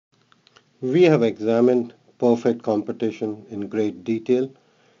We have examined perfect competition in great detail,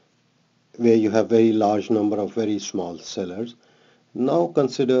 where you have very large number of very small sellers. Now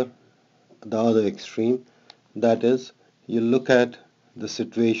consider the other extreme, that is, you look at the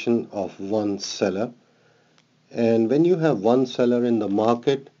situation of one seller, and when you have one seller in the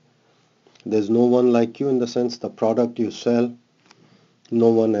market, there's no one like you, in the sense the product you sell, no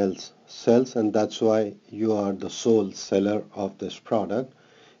one else sells, and that's why you are the sole seller of this product.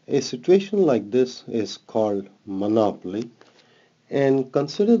 A situation like this is called monopoly. And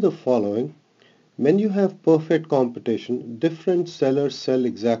consider the following. When you have perfect competition, different sellers sell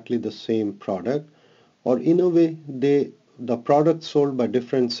exactly the same product, or in a way, the products sold by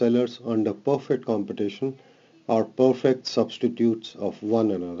different sellers under perfect competition are perfect substitutes of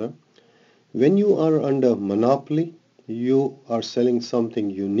one another. When you are under monopoly, you are selling something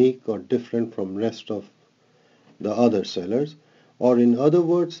unique or different from rest of the other sellers, or in other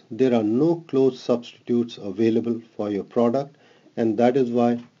words, there are no close substitutes available for your product, and that is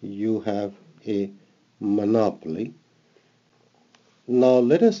why you have a monopoly. Now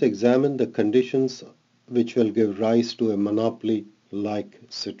let us examine the conditions which will give rise to a monopoly-like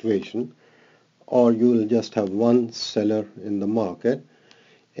situation, or you will just have one seller in the market.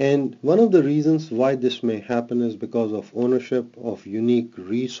 And one of the reasons why this may happen is because of ownership of unique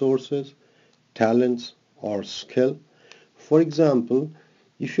resources, talents, or skill. For example,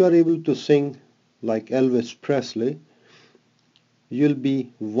 if you are able to sing like Elvis Presley, you'll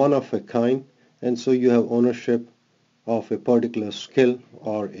be one of a kind, and so you have ownership of a particular skill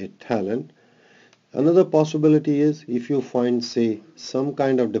or a talent. Another possibility is if you find, say, some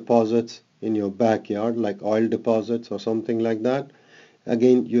kind of deposits in your backyard, like oil deposits or something like that,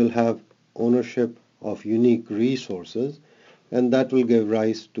 again, you'll have ownership of unique resources, and that will give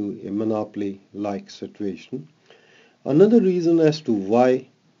rise to a monopoly-like situation. Another reason as to why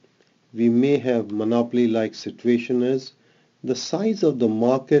we may have monopoly-like situation is the size of the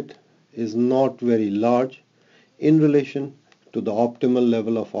market is not very large in relation to the optimal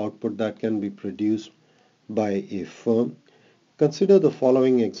level of output that can be produced by a firm. Consider the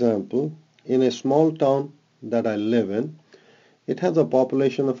following example. In a small town that I live in, it has a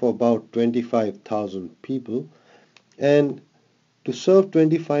population of about 25,000 people, and to serve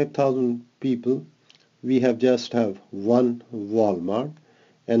 25,000 people, we just have one Walmart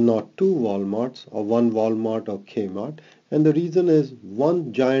and not two Walmarts, or one Walmart or Kmart. And the reason is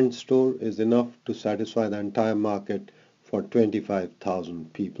one giant store is enough to satisfy the entire market for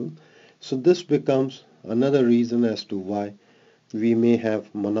 25,000 people. So this becomes another reason as to why we may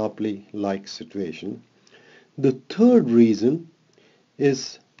have monopoly-like situation. The third reason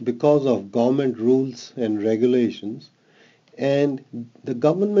is because of government rules and regulations, and the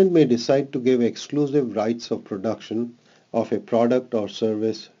government may decide to give exclusive rights of production of a product or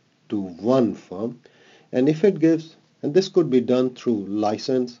service to one firm, and if it gives, and this could be done through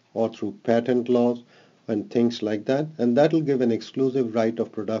license or through patent laws and things like that, and that will give an exclusive right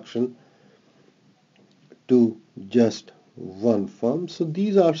of production to just one firm. So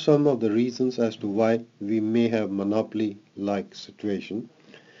these are some of the reasons as to why we may have monopoly-like situation.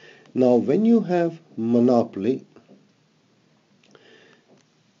 Now when you have monopoly,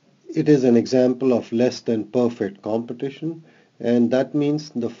 it is an example of less than perfect competition, and that means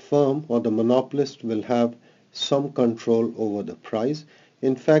the firm or the monopolist will have some control over the price.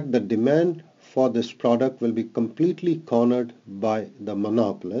 In fact, the demand for this product will be completely cornered by the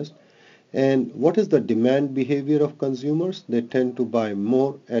monopolist. And what is the demand behavior of consumers? They tend to buy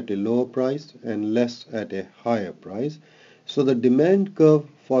more at a lower price and less at a higher price. So the demand curve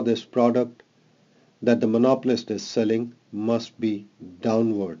for this product that the monopolist is selling must be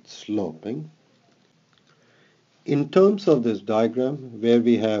downward sloping. In terms of this diagram, where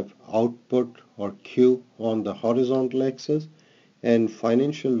we have output or Q on the horizontal axis and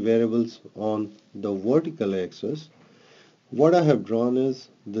financial variables on the vertical axis, what I have drawn is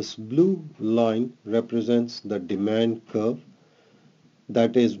this blue line represents the demand curve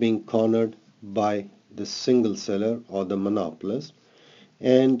that is being cornered by the single seller or the monopolist.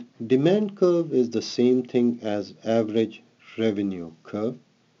 And demand curve is the same thing as average revenue curve.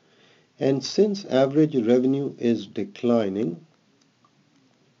 And since average revenue is declining,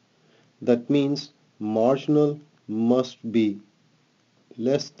 that means marginal must be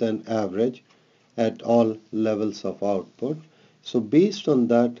less than average at all levels of output. So based on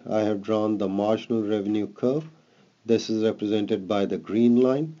that, I have drawn the marginal revenue curve. This is represented by the green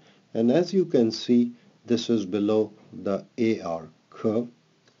line, and as you can see, this is below the AR curve.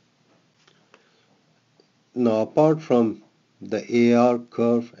 Now apart from the AR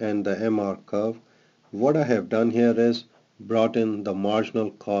curve and the MR curve, what I have done here is brought in the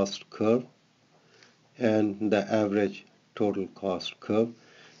marginal cost curve and the average total cost curve.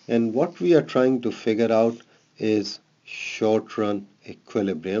 And what we are trying to figure out is short-run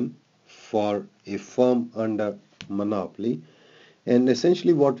equilibrium for a firm under monopoly. And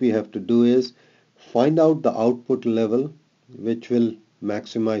essentially what we have to do is find out the output level which will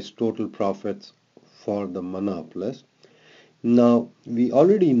maximize total profits for the monopolist. Now, we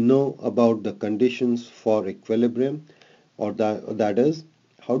already know about the conditions for equilibrium, or that is,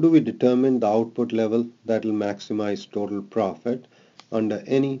 how do we determine the output level that will maximize total profit under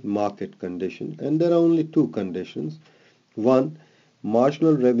any market condition? And there are only two conditions. One,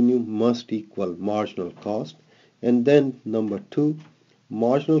 marginal revenue must equal marginal cost. And then number two,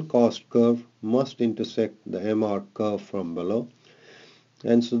 marginal cost curve must intersect the MR curve from below.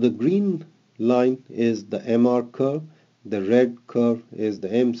 And so the green line is the MR curve, the red curve is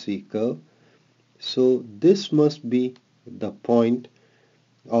the MC curve. So this must be the point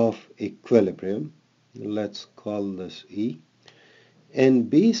of equilibrium. Let's call this E. And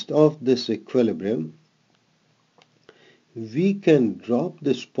based off this equilibrium, we can drop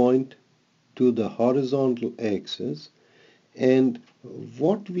this point to the horizontal axis, and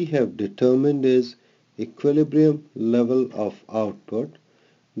what we have determined is equilibrium level of output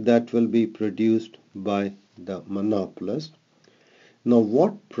that will be produced by the monopolist. Now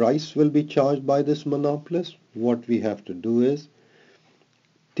what price will be charged by this monopolist? What we have to do is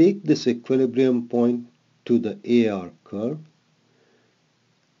take this equilibrium point to the AR curve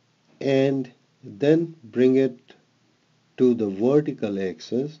and then bring it to the vertical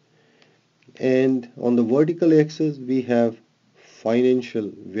axis, and on the vertical axis we have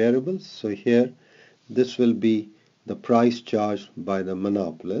financial variables. So here this will be the price charged by the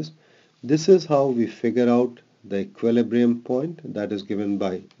monopolist. This is how we figure out the equilibrium point that is given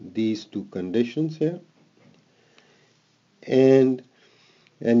by these two conditions here. And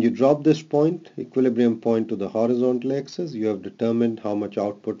you drop this point, equilibrium point, to the horizontal axis. You have determined how much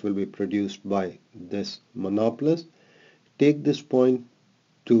output will be produced by this monopolist. Take this point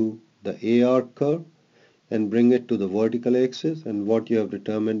to the AR curve and bring it to the vertical axis, and what you have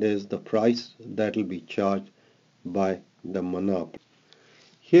determined is the price that will be charged by the monopoly.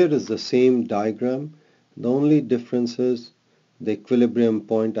 Here is the same diagram. The only difference is the equilibrium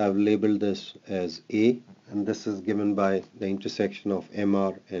point. I've labeled this as A, and this is given by the intersection of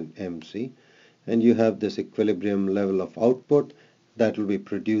MR and MC. And you have this equilibrium level of output that will be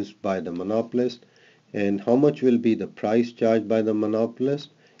produced by the monopolist. And how much will be the price charged by the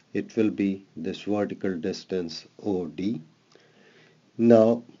monopolist? It will be this vertical distance OD.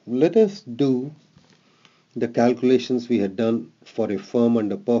 Now let us do the calculations we had done for a firm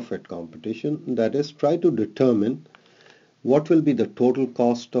under perfect competition. That is, try to determine what will be the total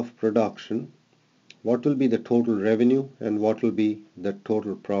cost of production, what will be the total revenue, and what will be the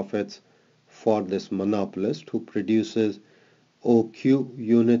total profits for this monopolist who produces OQ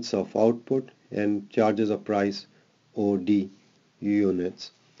units of output and charges a price OD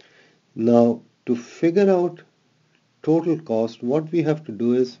units. Now to figure out total cost, what we have to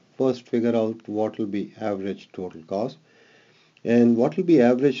do is first figure out what will be average total cost. And what will be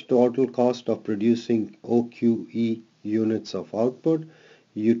average total cost of producing OQE units of output?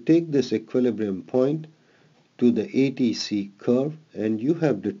 You take this equilibrium point to the ATC curve, and you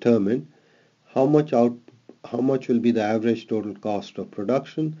have determined how much will be the average total cost of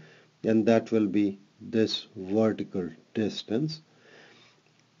production, and that will be this vertical distance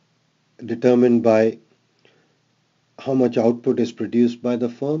determined by how much output is produced by the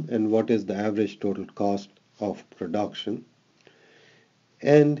firm and what is the average total cost of production.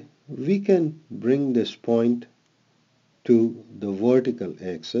 And we can bring this point to the vertical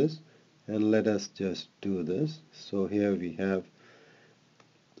axis, and let us just do this. So here we have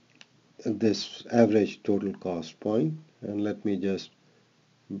this average total cost point, and let me just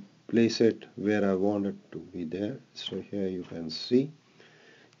place it where I want it to be there. So here you can see,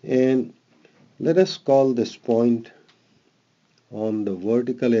 and let us call this point on the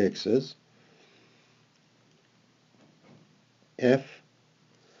vertical axis F.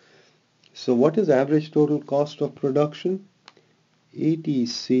 So what is average total cost of production?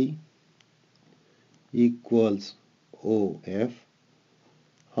 ATC equals OF.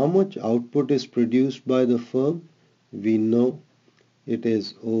 How much output is produced by the firm? We know it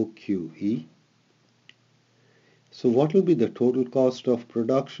is OQE. So what will be the total cost of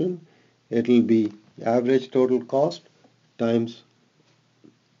production? It will be average total cost times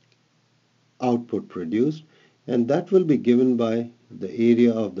output produced, and that will be given by the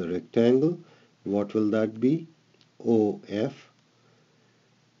area of the rectangle. What will that be? OF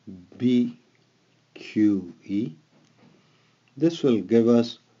BQE. This will give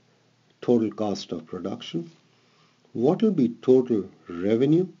us total cost of production. What will be total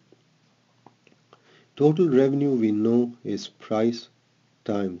revenue? Total revenue we know is price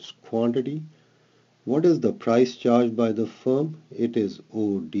times quantity. What is the price charged by the firm? It is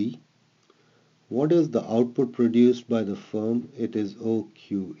OD. What is the output produced by the firm? It is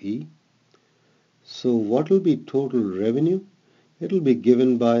OQE. So what will be total revenue? It will be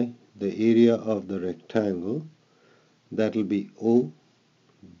given by the area of the rectangle. That will be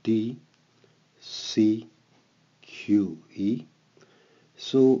ODCQE.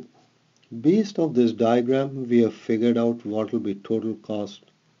 So based on this diagram, we have figured out what will be total cost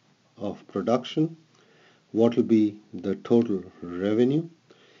of production, what will be the total revenue,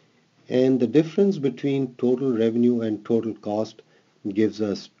 and the difference between total revenue and total cost gives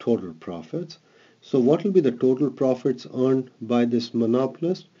us total profits. So what will be the total profits earned by this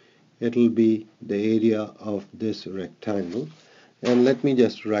monopolist? It will be the area of this rectangle. And let me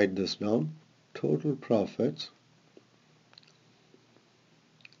just write this down. Total profits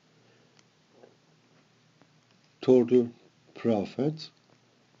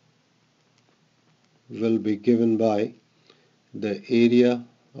will be given by the area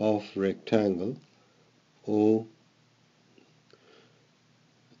of rectangle O.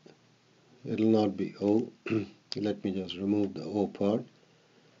 It will not be O. Let me just remove the O part.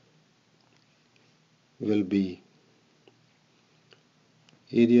 Will be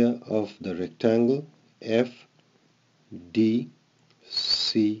area of the rectangle FDCB,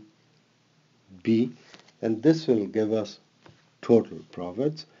 and this will give us total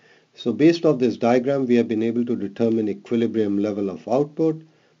profits. So based on this diagram, we have been able to determine equilibrium level of output,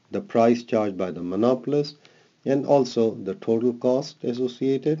 the price charged by the monopolist, and also the total cost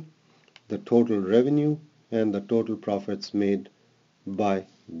associated, the total revenue, and the total profits made by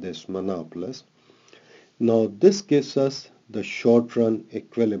this monopolist. Now this gives us the short-run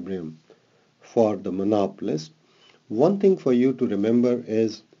equilibrium for the monopolist. One thing for you to remember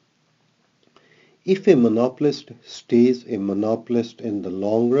is if a monopolist stays a monopolist in the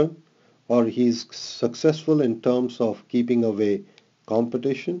long run, or he's successful in terms of keeping away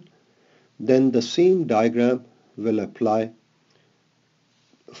competition, then the same diagram will apply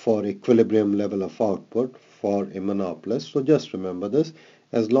for equilibrium level of output for a monopolist. So just remember this.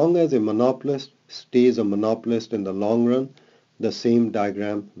 As long as a monopolist stays a monopolist in the long run, the same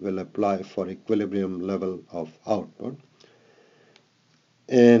diagram will apply for equilibrium level of output.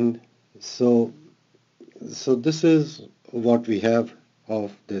 And so this is what we have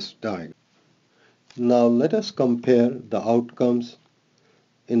of this diagram. Now let us compare the outcomes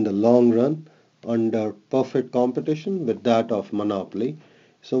in the long run under perfect competition with that of monopoly.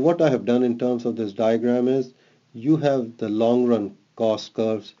 So what I have done in terms of this diagram is you have the long run cost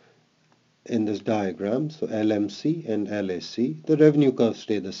curves in this diagram, so LMC and LAC. The revenue curves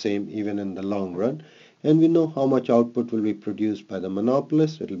stay the same even in the long run, and we know how much output will be produced by the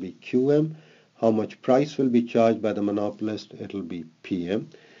monopolist. It will be QM. How much price will be charged by the monopolist? It will be PM.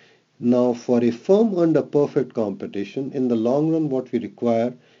 Now for a firm under perfect competition, in the long run what we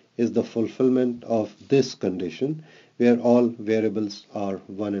require is the fulfillment of this condition where all variables are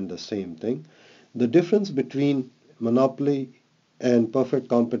one and the same thing. The difference between monopoly and perfect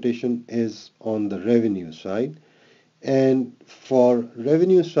competition is on the revenue side, and for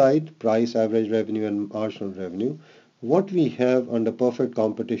revenue side, price, average revenue and marginal revenue, what we have under perfect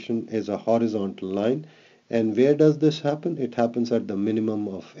competition is a horizontal line. And where does this happen? It happens at the minimum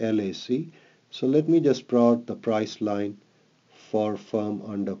of LAC. So let me just plot the price line for firm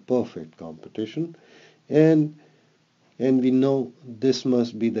under perfect competition, and we know this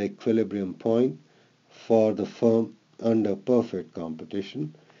must be the equilibrium point for the firm under perfect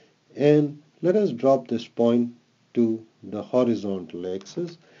competition. And let us drop this point to the horizontal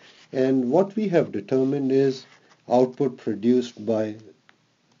axis, and what we have determined is output produced by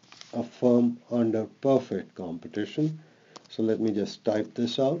a firm under perfect competition. So let me just type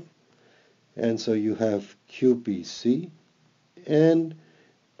this out, and so you have QPC, and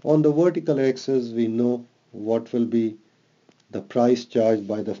on the vertical axis we know what will be the price charged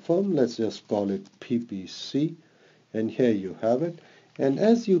by the firm. Let's just call it PPC, and here you have it. And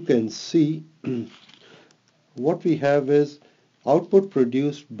as you can see, what we have is output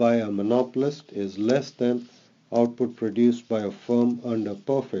produced by a monopolist is less than output produced by a firm under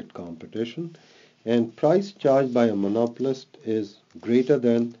perfect competition, and price charged by a monopolist is greater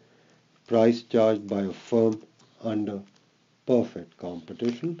than price charged by a firm under perfect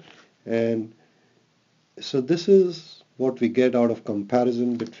competition. And so this is what we get out of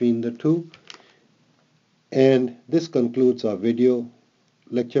comparison between the two. And this concludes our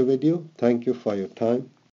lecture video. Thank you for your time.